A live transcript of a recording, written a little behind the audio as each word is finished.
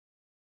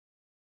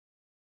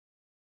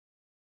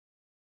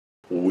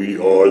We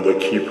are the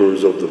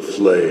keepers of the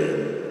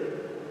flame,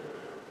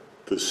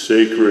 the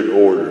sacred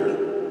order.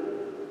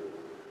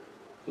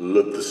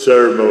 Let the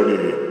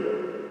ceremony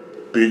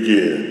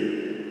begin.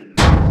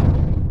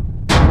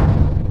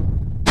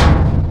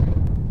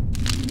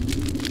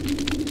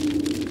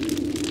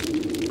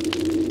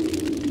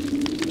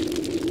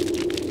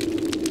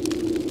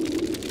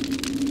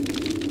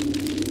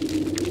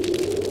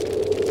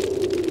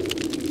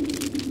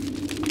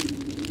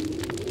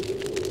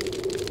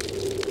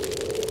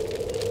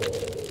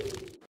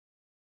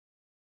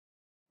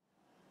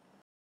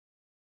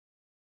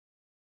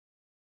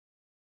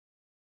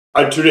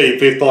 And today,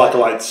 faithful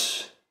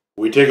acolytes,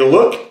 we take a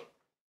look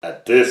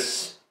at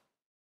this.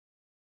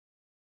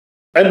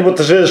 And what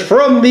this is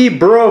from the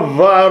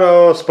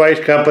Bravado Spice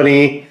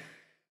Company,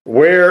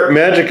 where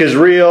magic is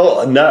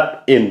real,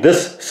 not in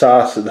this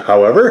sauce,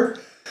 however.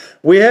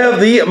 We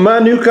have the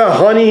Manuka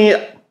Honey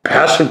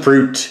Passion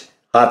Fruit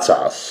Hot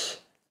Sauce.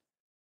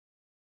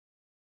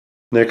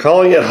 They're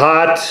calling it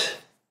hot.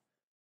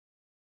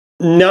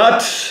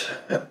 Not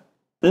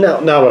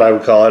what I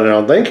would call it, I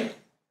don't think.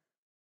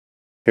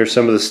 Here's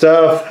some of the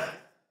stuff.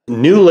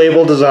 New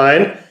label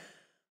design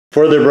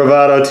for the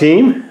Bravado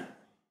team.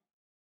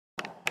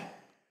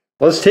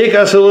 Let's take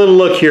us a little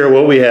look here at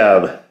what we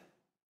have.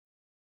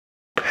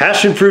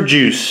 Passion fruit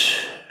juice,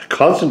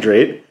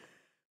 concentrate,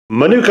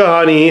 Manuka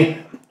honey,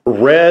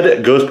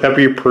 red ghost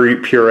pepper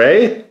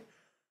puree,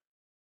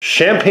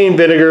 champagne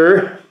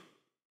vinegar,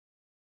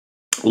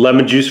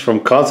 lemon juice from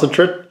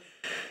concentrate.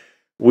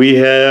 We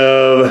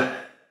have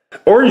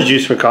orange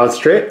juice from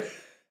concentrate.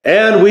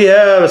 And we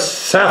have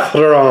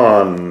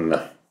saffron.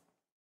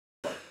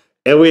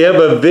 And we have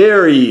a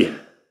very,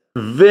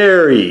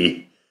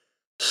 very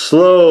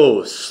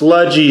slow,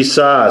 sludgy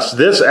sauce.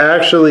 This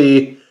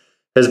actually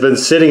has been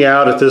sitting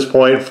out at this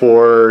point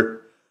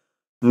for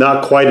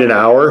not quite an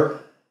hour.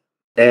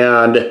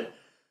 And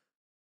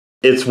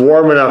it's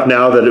warm enough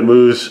now that it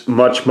moves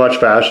much, much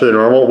faster than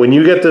normal. When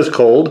you get this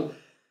cold,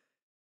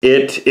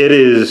 it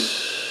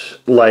is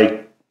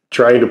like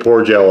trying to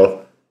pour Jell-O.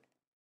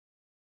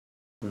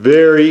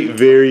 Very,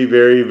 very,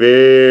 very,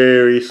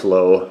 very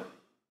slow.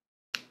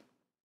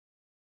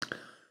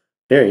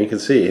 There, you can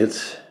see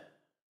it's...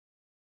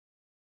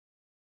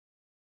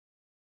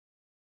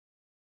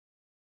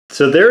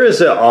 So there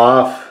is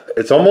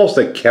it's almost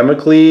a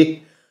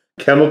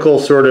chemical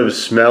sort of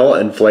smell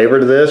and flavor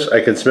to this.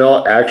 I can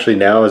smell it actually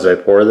now as I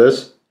pour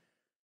this.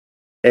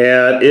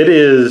 And it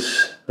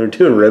is, I'm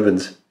doing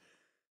ribbons.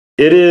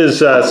 It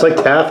is, it's like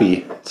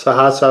taffy. It's a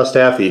hot sauce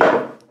taffy.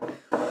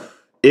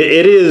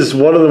 It is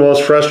one of the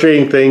most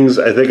frustrating things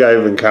I think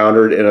I've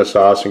encountered in a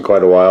sauce in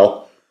quite a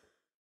while.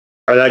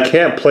 And I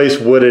can't place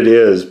what it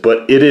is,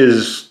 but it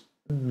is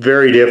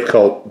very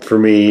difficult for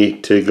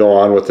me to go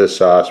on with this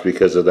sauce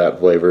because of that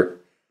flavor.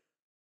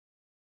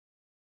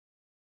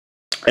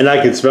 And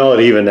I can smell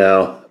it even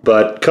now.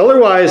 But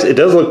color-wise, it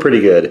does look pretty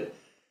good.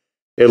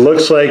 It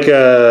looks like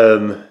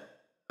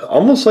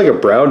almost like a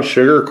brown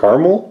sugar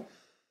caramel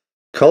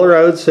color,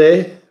 I would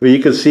say. But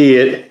you can see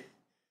it.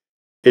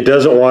 It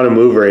doesn't want to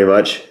move very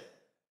much.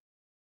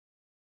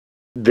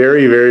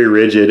 Very, very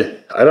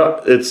rigid.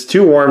 It's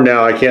too warm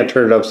now. I can't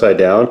turn it upside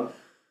down.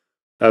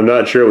 I'm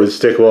not sure it would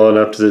stick well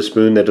enough to the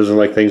spoon that doesn't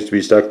like things to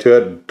be stuck to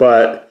it.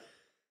 But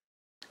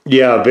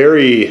yeah,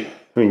 I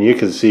mean, you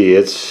can see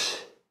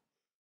this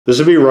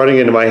would be running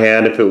into my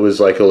hand if it was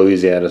like a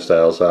Louisiana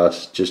style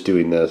sauce, just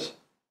doing this.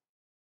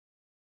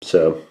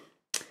 So,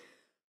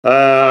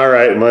 all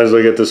right, might as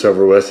well get this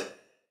over with.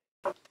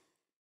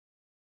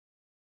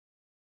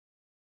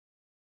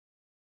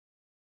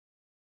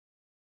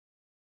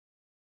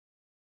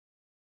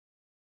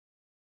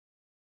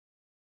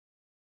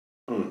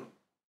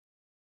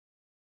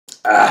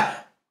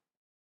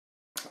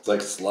 It's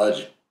like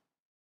sludge.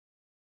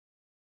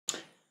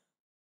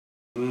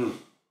 It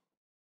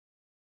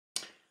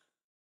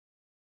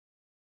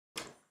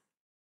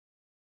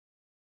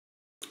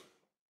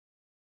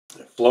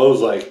flows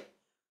like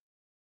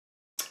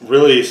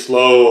really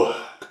slow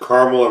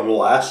caramel or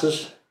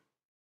molasses.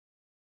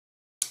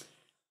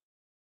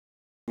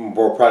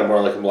 Probably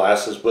more like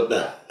molasses, but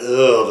the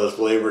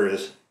flavor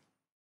is...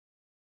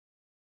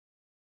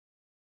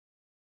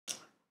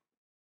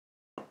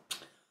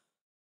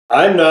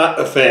 I'm not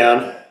a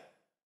fan.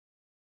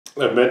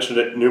 I've mentioned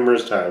it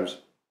numerous times.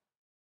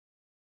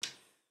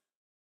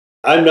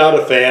 I'm not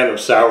a fan of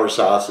sour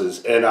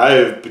sauces, and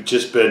I've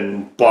just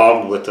been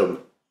bombed with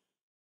them.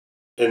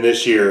 And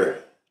this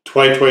year,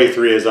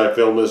 2023, as I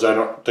film this, I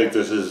don't think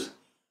this is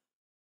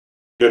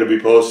going to be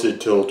posted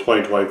till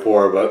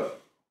 2024,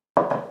 but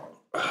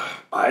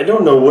I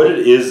don't know what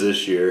it is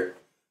this year.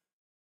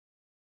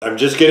 I'm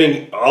just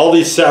getting all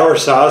these sour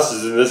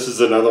sauces, and this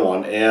is another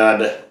one,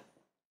 and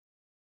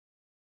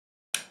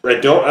I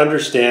don't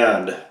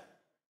understand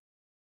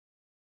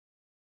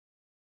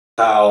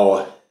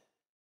how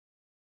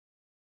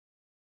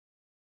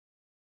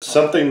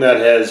something that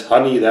has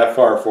honey that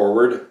far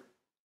forward,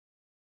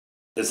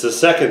 it's the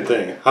second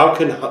thing. How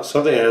can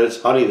something that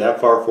has honey that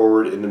far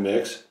forward in the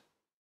mix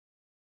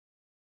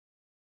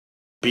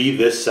be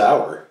this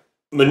sour?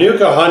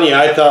 Manuka honey,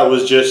 I thought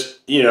was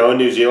just, you know,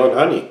 New Zealand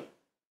honey.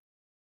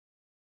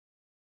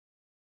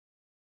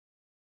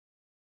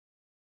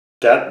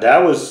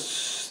 That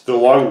was the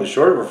long and the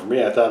short of it for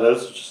me. I thought that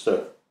was just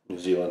a New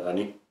Zealand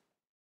honey.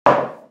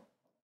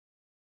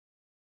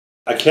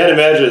 I can't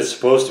imagine it's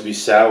supposed to be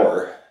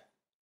sour.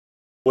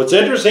 What's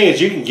interesting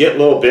is you can get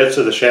little bits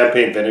of the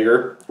champagne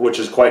vinegar, which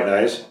is quite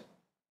nice.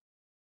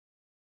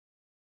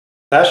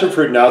 Passion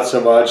fruit, not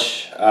so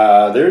much.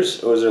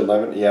 Is there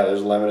lemon? Yeah,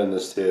 there's lemon in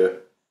this too.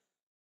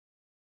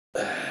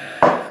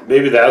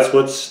 Maybe that's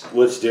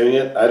what's doing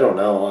it. I don't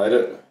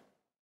know.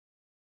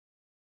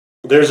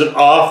 There's an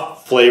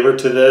off flavor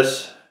to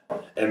this,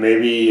 and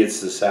maybe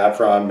it's the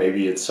saffron,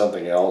 maybe it's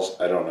something else.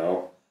 I don't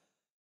know.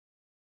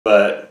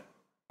 But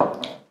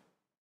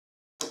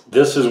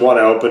this is one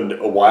I opened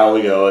a while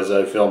ago as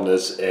I filmed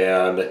this,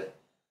 and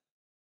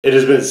it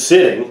has been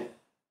sitting,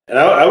 and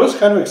I was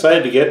kind of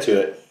excited to get to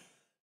it.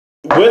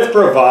 With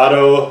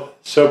Bravado,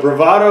 so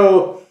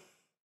Bravado,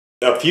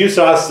 a few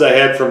sauces I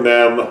had from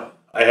them,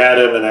 I had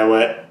them and I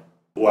went,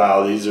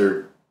 wow, these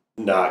are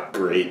not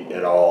great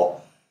at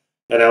all.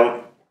 And I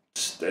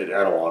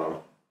don't want them.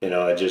 You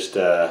know, I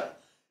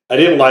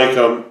didn't like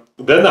them.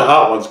 Then the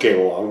hot ones came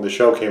along, the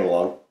show came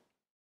along.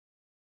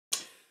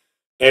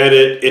 And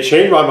it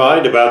changed my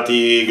mind about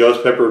the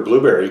ghost pepper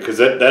blueberry, because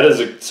that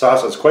is a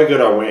sauce that's quite good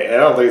on wings. I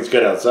don't think it's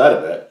good outside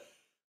of it,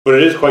 but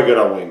it is quite good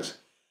on wings.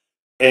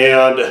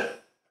 And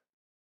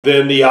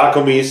then the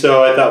Yako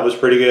miso I thought was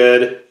pretty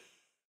good.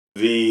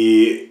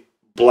 The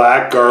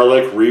black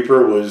garlic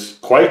reaper was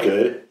quite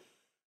good.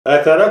 I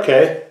thought,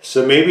 okay,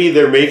 so maybe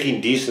they're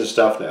making decent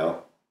stuff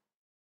now.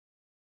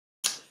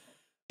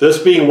 This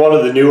being one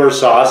of the newer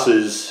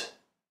sauces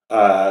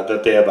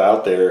that they have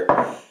out there.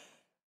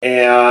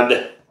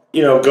 And,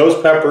 you know,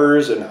 ghost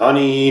peppers and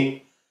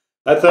honey.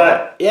 I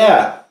thought,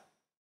 yeah.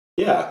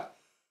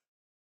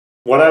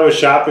 When I was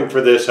shopping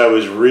for this, I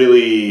was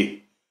really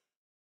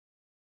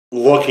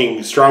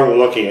strongly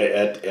looking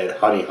at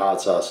honey hot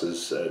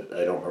sauces.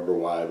 I don't remember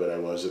why, but I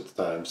was at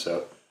the time.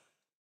 So,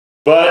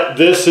 but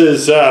this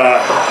is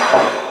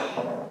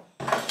I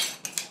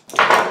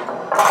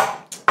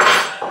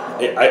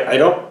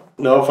don't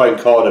know if I can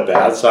call it a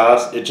bad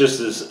sauce. It just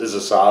is a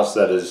sauce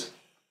that is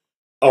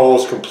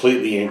almost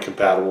completely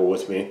incompatible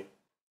with me.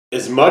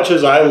 As much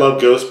as I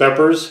love ghost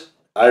peppers,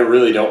 I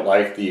really don't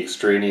like the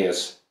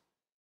extraneous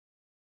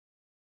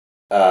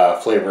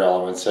flavor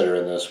elements that are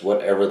in this,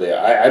 whatever they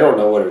are. I don't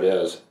know what it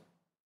is.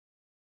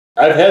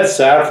 I've had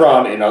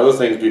saffron in other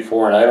things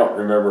before, and I don't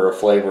remember a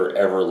flavor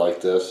ever like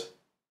this.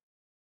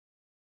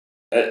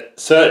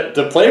 So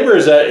the flavor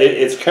is that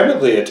it's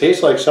chemically, it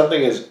tastes like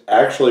something is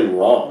actually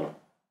wrong.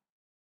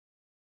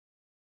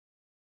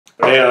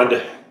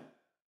 And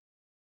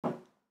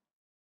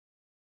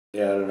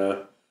yeah, I don't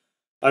know.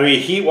 I mean,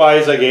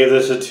 heat-wise, I gave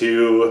this a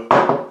 2.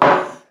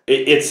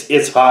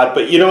 It's hot,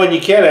 but you know, and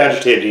you can't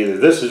agitate it either.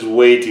 This is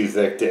way too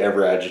thick to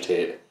ever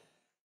agitate.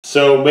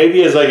 So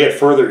maybe as I get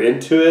further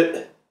into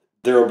it,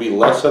 there will be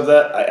less of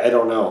that. I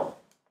don't know.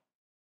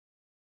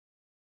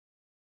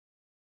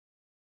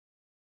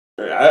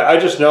 I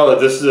just know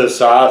that this is a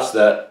sauce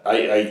that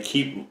I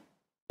keep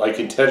like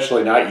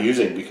intentionally not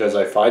using because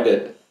I find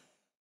it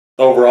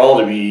overall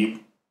to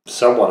be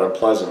somewhat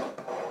unpleasant.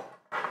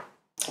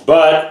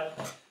 But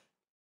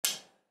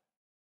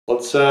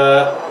let's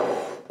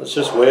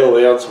just whale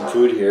away on some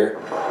food here.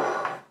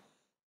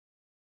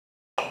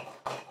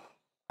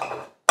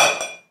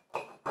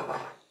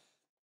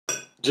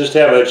 Just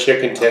have a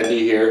chicken tendie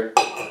here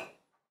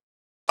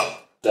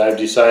that I've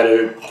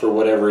decided for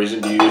whatever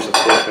reason to use a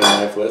fork and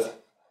knife with.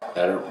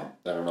 I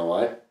don't know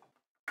why.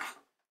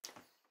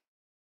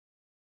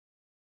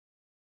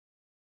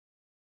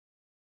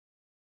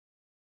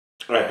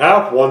 I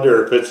half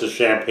wonder if it's the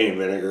champagne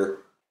vinegar.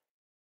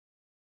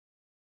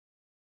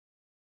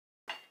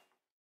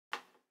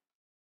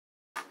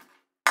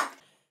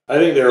 I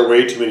think there are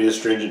way too many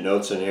astringent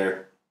notes in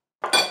here.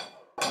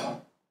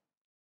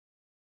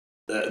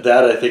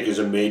 That I think is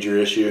a major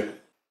issue.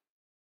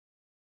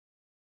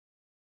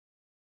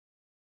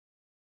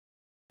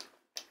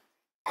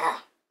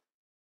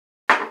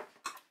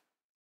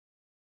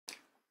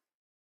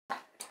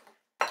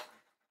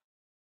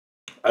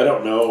 I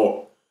don't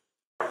know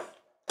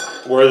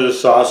where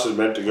this sauce is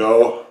meant to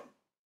go.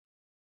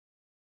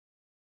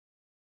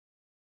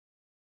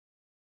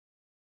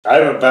 I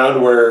haven't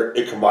found where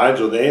it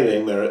combines with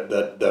anything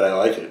that I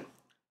like it.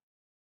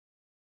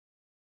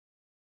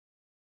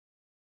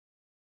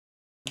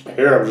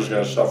 Here I'm just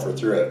going to suffer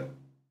through it.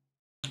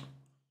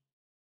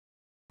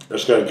 I'm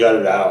just going to gut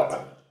it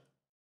out.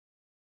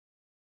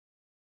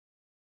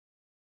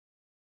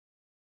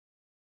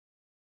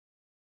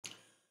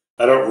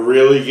 I don't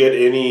really get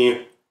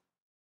any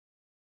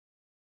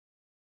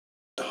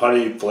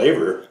honey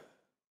flavor,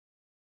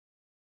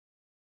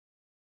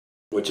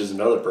 which is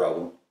another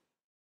problem.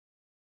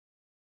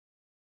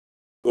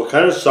 What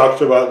kind of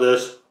sucks about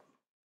this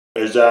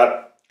is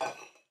that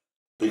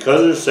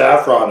because there's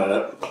saffron in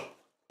it,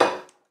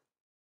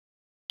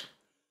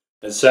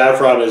 and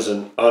saffron is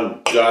an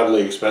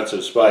ungodly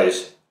expensive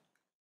spice,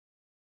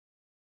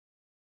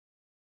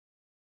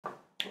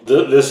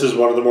 This is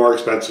one of the more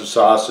expensive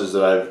sauces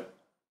that I've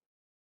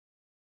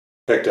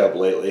picked up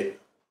lately.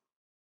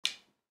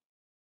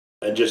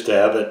 And just to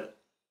have it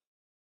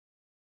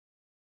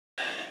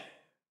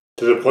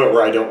to the point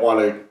where I don't want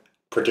to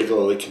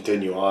particularly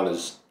continue on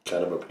is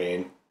kind of a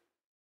pain.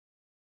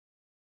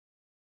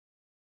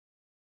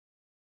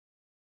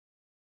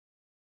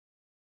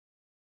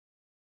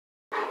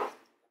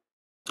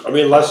 I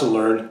mean, lesson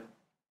learned.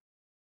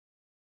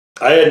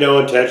 I had no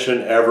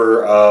intention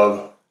ever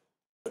of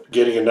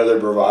getting another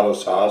Bravado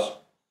sauce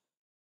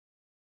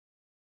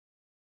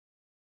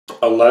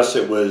unless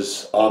it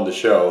was on the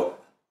show,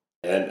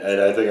 and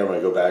I think I'm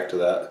going to go back to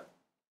that.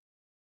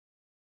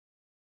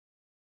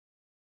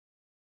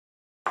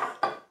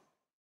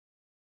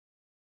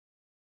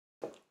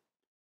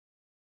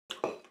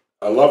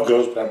 I love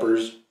ghost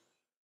peppers.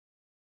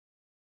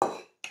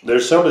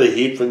 There's some of the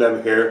heat from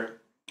them here.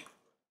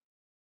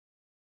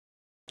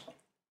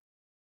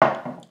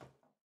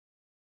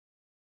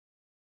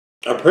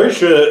 I'm pretty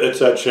sure it's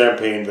that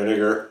champagne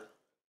vinegar.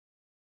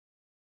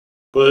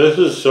 But this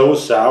is so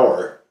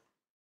sour.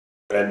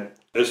 And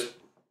this...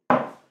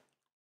 I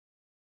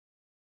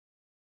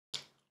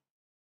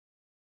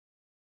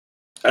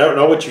don't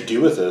know what you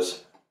do with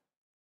this.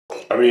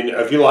 I mean,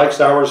 if you like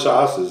sour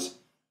sauces,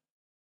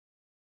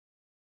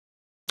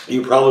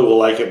 you probably will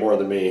like it more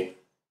than me.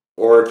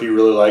 Or if you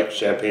really like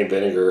champagne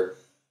vinegar,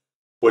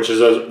 which is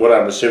what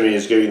I'm assuming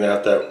is giving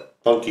that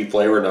funky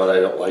flavor note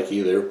I don't like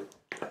either.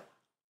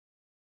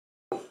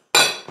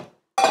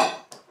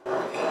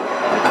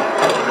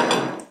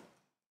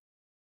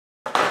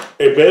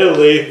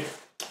 Admittedly,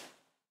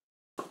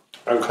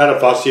 I'm kind of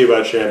fussy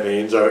about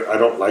champagnes. I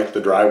don't like the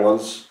dry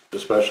ones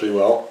especially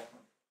well.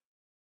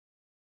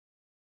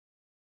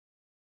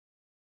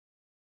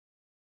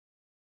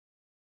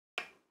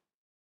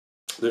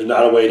 There's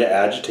not a way to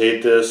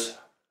agitate this.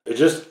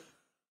 This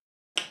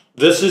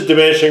is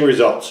diminishing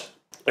results.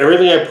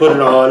 Everything I put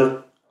it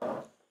on,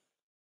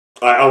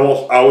 I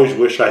always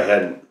wish I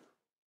hadn't.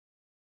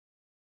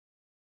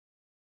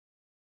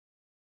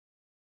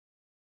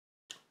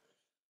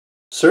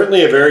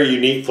 Certainly a very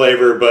unique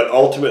flavor, but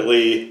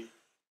ultimately,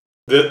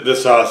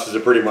 this sauce is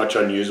a pretty much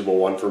unusable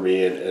one for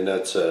me, and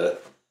that's a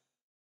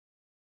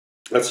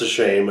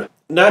shame.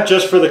 Not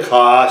just for the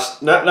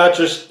cost, not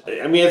just.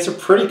 I mean, it's a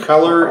pretty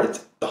color.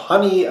 It's the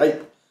honey.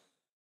 I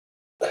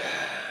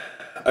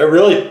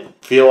really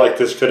feel like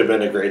this could have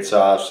been a great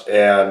sauce,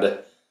 and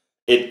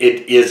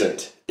it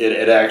isn't.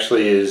 It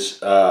actually is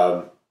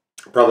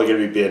probably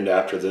going to be binned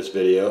after this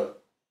video.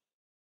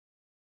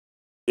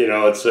 You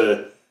know,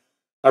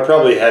 I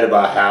probably had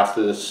about half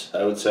this,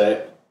 I would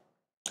say.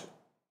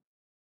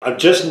 I'm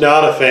just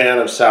not a fan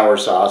of sour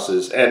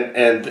sauces,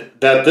 and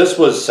that this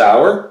was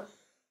sour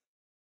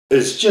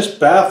is just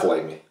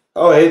baffling.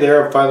 Oh, hey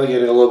there, I'm finally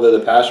getting a little bit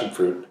of passion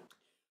fruit.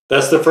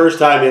 That's the first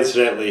time,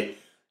 incidentally.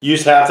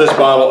 Used half this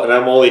bottle, and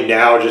I'm only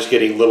now just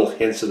getting little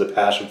hints of the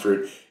passion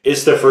fruit.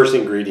 It's the first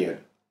ingredient.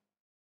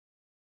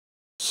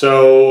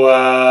 So,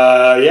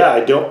 yeah, I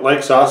don't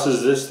like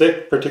sauces this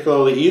thick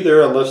particularly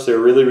either, unless they're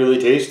really,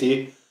 really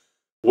tasty.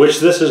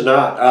 Which this is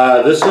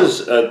not. This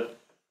is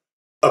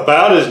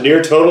about as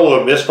near total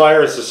of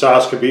misfire as the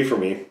sauce could be for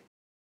me.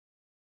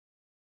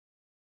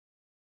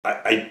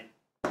 I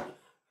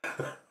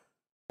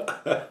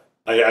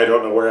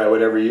don't know where I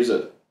would ever use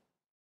it.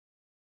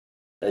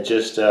 It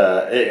just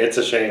it's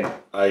a shame.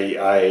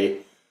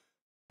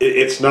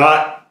 It's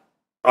not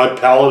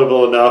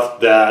unpalatable enough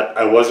that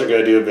I wasn't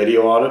going to do a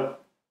video on it.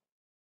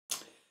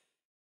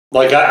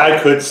 Like I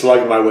could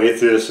slug my way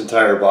through this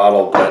entire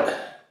bottle, but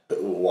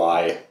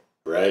why?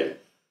 Right?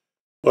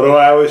 What do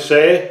I always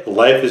say?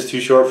 Life is too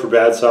short for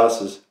bad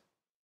sauces.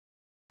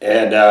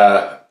 And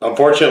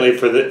unfortunately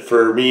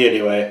for me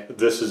anyway,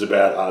 this is a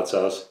bad hot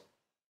sauce.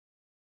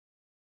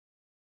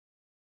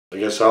 I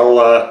guess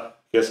I'll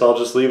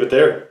just leave it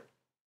there.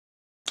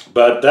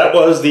 But that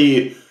was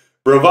the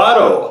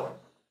Bravado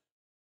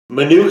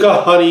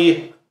Manuka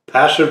honey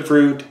passion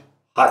fruit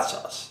hot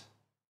sauce.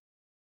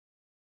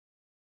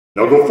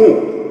 Now go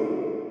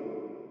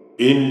forth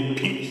in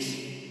peace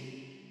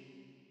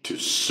to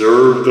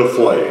serve the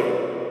flame.